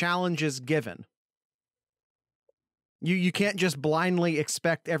of the challenges given. You can't just blindly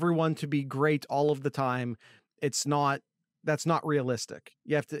expect everyone to be great all of the time. That's not realistic.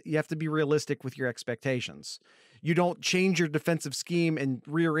 You have to be realistic with your expectations. You don't change your defensive scheme and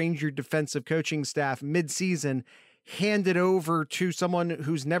rearrange your defensive coaching staff mid-season, hand it over to someone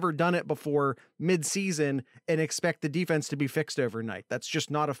who's never done it before mid-season, and expect the defense to be fixed overnight. That's just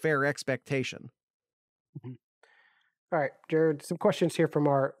not a fair expectation. Mm-hmm. All right, Jared, some questions here from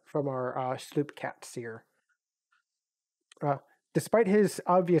our Sloop Cats here. Despite his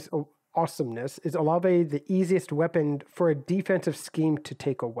obvious awesomeness, is Olave the easiest weapon for a defensive scheme to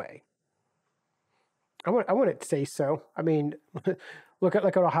take away? I wouldn't say so. I mean, look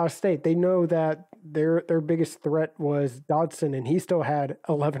at Ohio State. They know that their biggest threat was Dodson, and he still had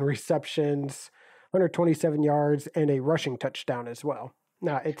 11 receptions, 127 yards, and a rushing touchdown as well.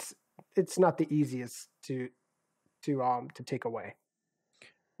 Now, it's not the easiest to take away.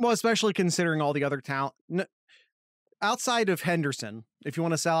 Well, especially considering all the other talent. Outside of Henderson, if you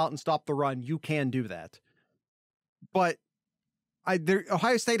want to sell out and stop the run, you can do that. But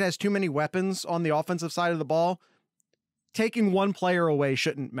Ohio State has too many weapons on the offensive side of the ball. Taking one player away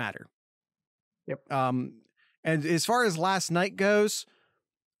shouldn't matter. Yep. And as far as last night goes,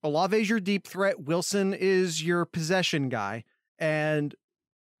 Olave's your deep threat. Wilson is your possession guy. And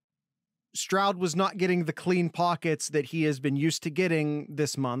Stroud was not getting the clean pockets that he has been used to getting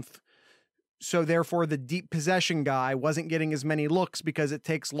this month. So therefore, the deep possession guy wasn't getting as many looks because it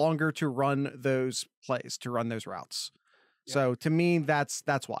takes longer to run those plays, to run those routes. Yeah. So to me, that's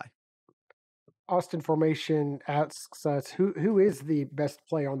why. Austin Formation asks us, who is the best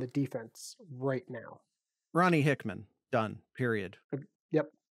player on the defense right now? Ronnie Hickman. Done. Period.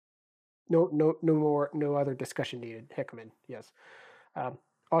 Yep. No other discussion needed. Hickman. Yes.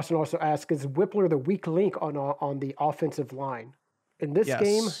 Austin also asks, is Whippler the weak link on the offensive line? In this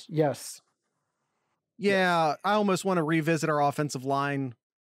game, yes. Yeah, yes. I almost want to revisit our offensive line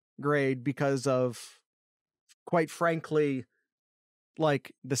grade because of, quite frankly,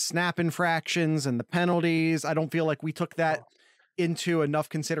 like the snap infractions and the penalties. I don't feel like we took that into enough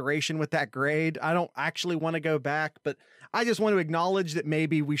consideration with that grade. I don't actually want to go back, but I just want to acknowledge that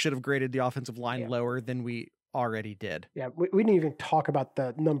maybe we should have graded the offensive line lower than we already did. Yeah, we didn't even talk about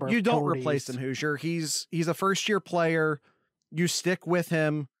the number of penalties. You don't penalties. Replace him, Hoosier. He's a first-year player. You stick with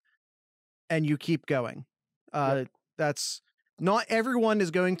him and you keep going. That's not everyone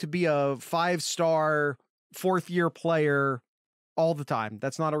is going to be a 5-star fourth-year player all the time.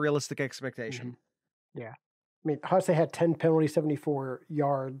 That's not a realistic expectation. Mm-hmm. Yeah. I mean, Ohio State had 10 penalties, 74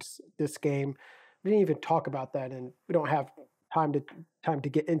 yards this game. We didn't even talk about that, and we don't have time to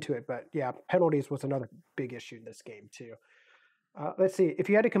get into it. But yeah, penalties was another big issue in this game too. Let's see. If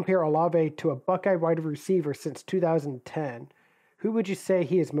you had to compare Olave to a Buckeye wide receiver since 2010, who would you say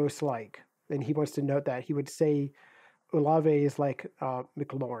he is most like? And he wants to note that he would say Olave is like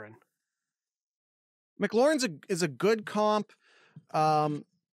McLaurin. McLaurin's is a good comp.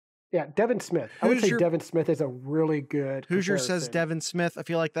 Yeah, Devin Smith. I would say Devin Smith is a really good Hoosier comparison. says Devin Smith. I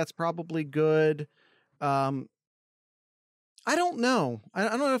feel like that's probably good. I don't know. I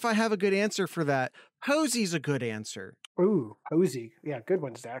don't know if I have a good answer for that. Posey's a good answer. Ooh, Posey. Yeah, good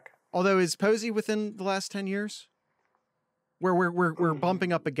one, Zach. Although, is Posey within the last 10 years? Where we're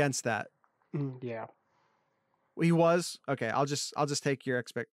bumping up against that. Yeah. He was? Okay, I'll just take your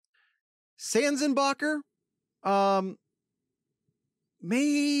Sanzenbacher?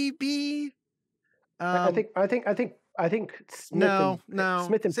 Maybe. I think Smith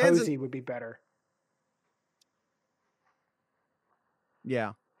Smith and Posey would be better.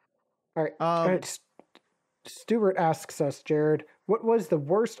 Yeah. All right. Stuart asks us, Jared, what was the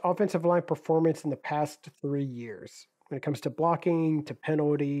worst offensive line performance in the past 3 years when it comes to blocking, to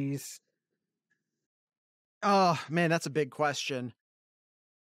penalties? Oh man, that's a big question.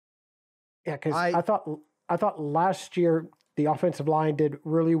 Yeah, because I thought last year the offensive line did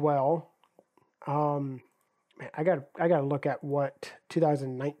really well. Man, I gotta look at what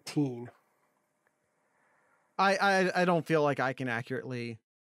 2019. I don't feel like I can accurately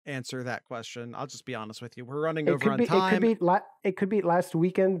answer that question. I'll just be honest with you. We're running over on time. It could be last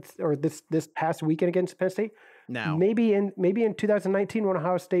weekend or this past weekend against Penn State. No, maybe in 2019 when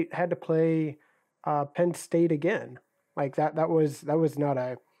Ohio State had to play Penn State again. Like that was not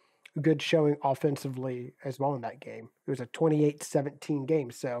a good showing offensively as well in that game. It was a 28-17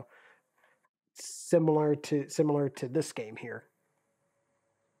 game, so similar to this game here.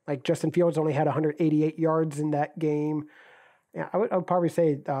 Like Justin Fields only had 188 yards in that game. Yeah, I would probably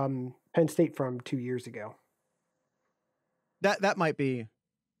say Penn State from 2 years ago. That might be.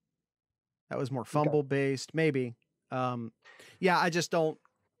 That was more fumble based, maybe. Yeah, I just don't.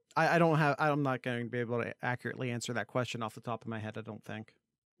 I'm not going to be able to accurately answer that question off the top of my head. I don't think.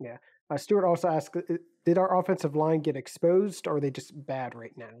 Yeah. Stuart also asked, did our offensive line get exposed, or are they just bad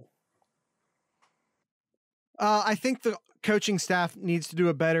right now? I think the coaching staff needs to do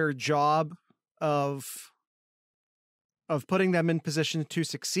a better job of putting them in position to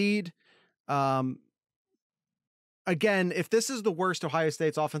succeed. Again, if this is the worst Ohio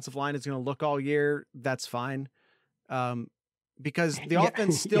State's offensive line is going to look all year, that's fine. Because the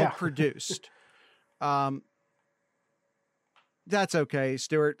offense still produced. That's okay,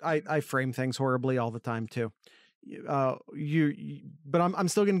 Stuart. I frame things horribly all the time too. But I'm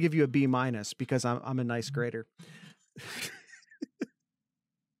still going to give you a B- because I'm a nice grader.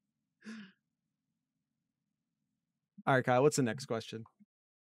 All right, Kyle, what's the next question?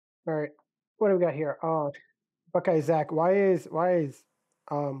 All right. What do we got here? Buckeye Zach, why is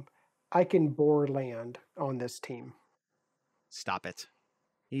Eichen Borland on this team? Stop it.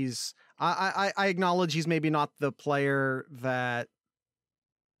 I acknowledge he's maybe not the player that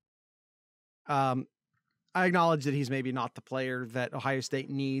I acknowledge that he's maybe not the player that Ohio State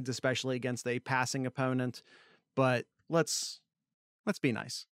needs, especially against a passing opponent, but let's be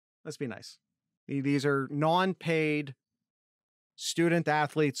nice. Let's be nice. These are non-paid student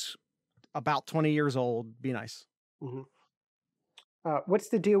athletes about 20 years old. Be nice. Mm-hmm. What's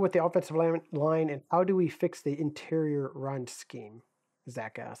the deal with the offensive line, and how do we fix the interior run scheme?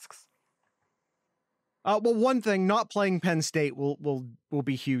 Zach asks. Well, one thing, not playing Penn State will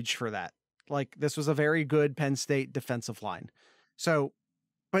be huge for that. Like, this was a very good Penn State defensive line. So,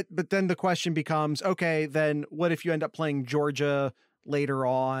 but then the question becomes, okay, then what if you end up playing Georgia later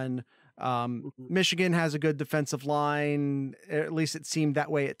on? Michigan has a good defensive line. At least it seemed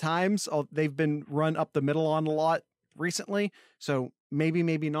that way at times. They've been run up the middle on a lot recently. So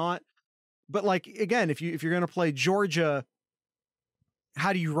maybe not. But like, again, if you're going to play Georgia,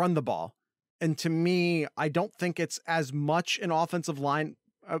 how do you run the ball? And to me, I don't think it's as much an offensive line.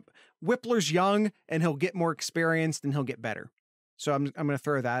 Whippler's young and he'll get more experienced and he'll get better. So I'm going to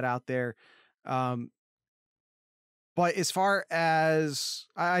throw that out there. But as far as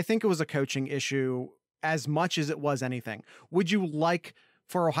I think it was a coaching issue as much as it was anything. Would you like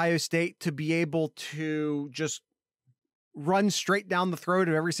for Ohio State to be able to just run straight down the throat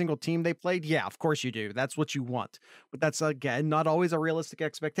of every single team they played? Yeah, of course you do. That's what you want. But that's, again, not always a realistic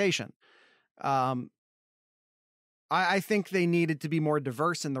expectation. I think they needed to be more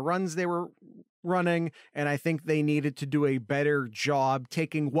diverse in the runs they were running, and I think they needed to do a better job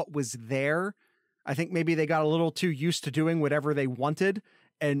taking what was there. I think maybe they got a little too used to doing whatever they wanted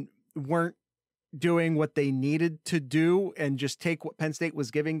and weren't doing what they needed to do and just take what Penn State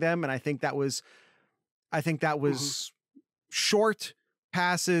was giving them. And I think that was short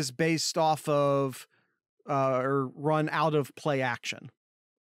passes based off of or run out of play action.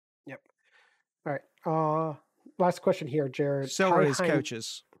 Yep. All right. Last question here, Jared. So are his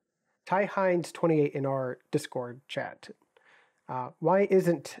coaches. Ty Hines 28 in our Discord chat. Why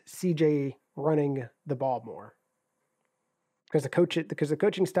isn't CJ running the ball more? Because the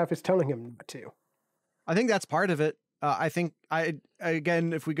coaching staff is telling him not to. I think that's part of it. I think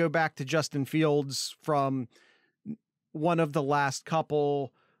again, if we go back to Justin Fields from one of the last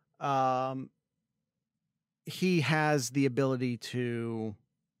couple, he has the ability to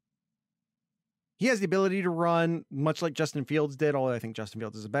run much like Justin Fields did, although I think Justin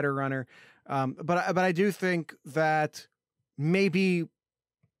Fields is a better runner. But I do think that maybe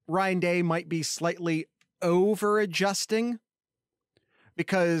Ryan Day might be slightly over adjusting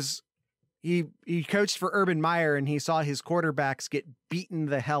because he coached for Urban Meyer and he saw his quarterbacks get beaten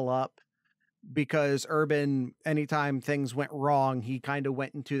the hell up because Urban, anytime things went wrong, he kind of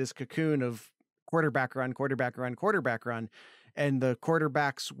went into this cocoon of quarterback run. And the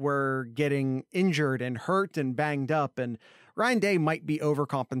quarterbacks were getting injured and hurt and banged up. And Ryan Day might be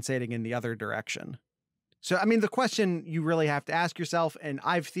overcompensating in the other direction. So, I mean, the question you really have to ask yourself, and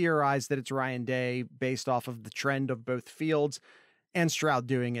I've theorized that it's Ryan Day based off of the trend of both Fields and Stroud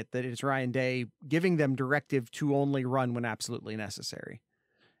doing it, that it's Ryan Day giving them directive to only run when absolutely necessary.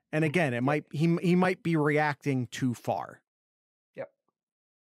 And again, he might be reacting too far. Yep.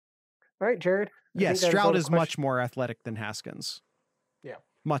 All right, Jared. Yes, Stroud is much more athletic than Haskins. Yeah.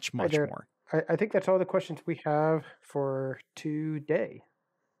 Much more. I think that's all the questions we have for today.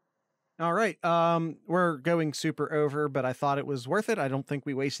 All right. We're going super over, but I thought it was worth it. I don't think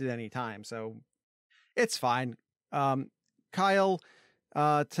we wasted any time, so it's fine. Kyle,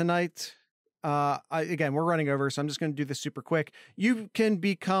 tonight, again, we're running over, so I'm just going to do this super quick. You can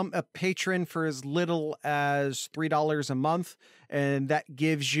become a patron for as little as $3 a month, and that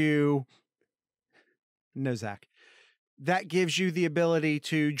gives you... No, Zach. That gives you the ability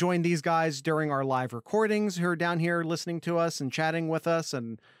to join these guys during our live recordings who are down here listening to us and chatting with us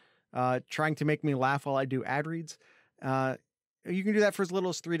and trying to make me laugh while I do ad reads. You can do that for as little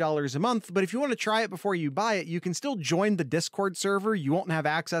as $3 a month. But if you want to try it before you buy it, you can still join the Discord server. You won't have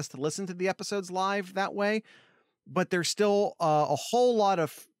access to listen to the episodes live that way, but there's still a whole lot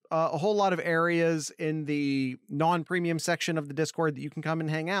of areas in the non-premium section of the Discord that you can come and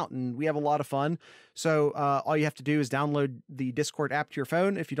hang out, and we have a lot of fun. So all you have to do is download the Discord app to your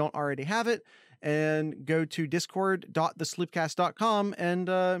phone if you don't already have it, and go to discord.thesloopcast.com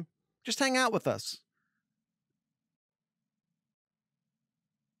and just hang out with us.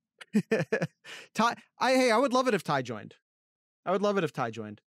 Ty, I would love it if Ty joined. I would love it if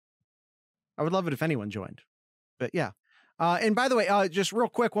anyone joined. But yeah. And by the way, just real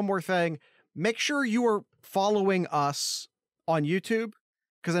quick, one more thing. Make sure you are following us on YouTube,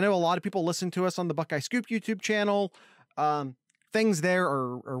 because I know a lot of people listen to us on the Buckeye Scoop YouTube channel. Things there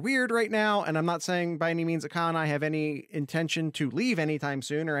are weird right now, and I'm not saying by any means that Kyle and I have any intention to leave anytime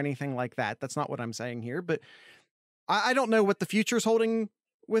soon or anything like that. That's not what I'm saying here, but I don't know what the future is holding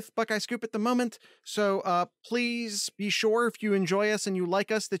with Buckeye Scoop at the moment. So please be sure, if you enjoy us and you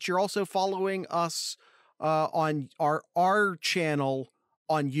like us, that you're also following us on our channel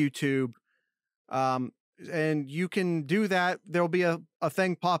on YouTube. And you can do that. There'll be a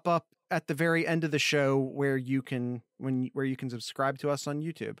thing pop up at the very end of the show where you can subscribe to us on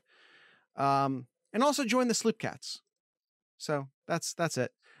YouTube. And also join the Sloopcats. So that's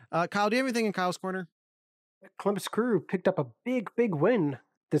it. Kyle, do you have anything in Kyle's corner? Columbus Crew picked up a big win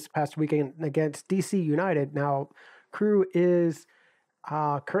this past weekend against DC United. Now, Crew is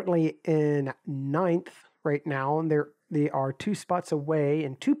currently in 9th right now, and they are 2 spots away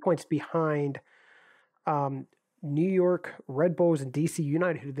and 2 points behind New York Red Bulls and DC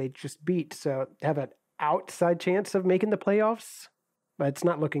United, who they just beat. So they have an outside chance of making the playoffs, but it's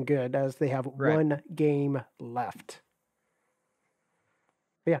not looking good as they have one game left.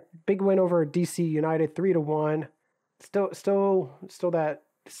 But yeah, big win over DC United, 3-1. Still that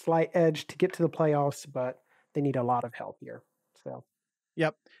slight edge to get to the playoffs, but they need a lot of help here. So,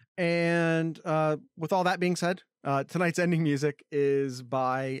 yep. And with all that being said, tonight's ending music is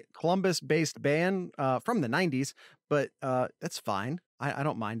by Columbus-based band from the 90s, but that's fine. I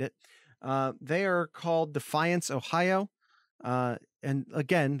don't mind it. They are called Defiance, Ohio. And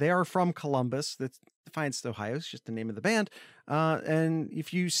again, they are from Columbus. That's Defiance, Ohio. It's just the name of the band. And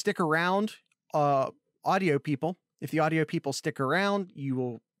if you stick around, if the audio people stick around, you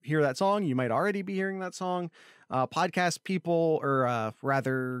will hear that song, you might already be hearing that song. Podcast people, or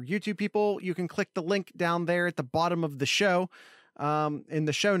rather YouTube people, you can click the link down there at the bottom of the show, in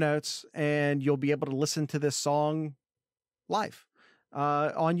the show notes, and you'll be able to listen to this song live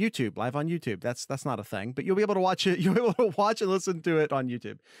on YouTube, live on YouTube. That's not a thing, but you'll be able to watch it. You'll be able to watch and listen to it on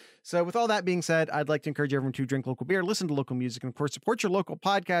YouTube. So with all that being said, I'd like to encourage everyone to drink local beer, listen to local music, and of course, support your local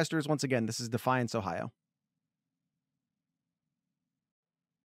podcasters. Once again, this is Defiance, Ohio.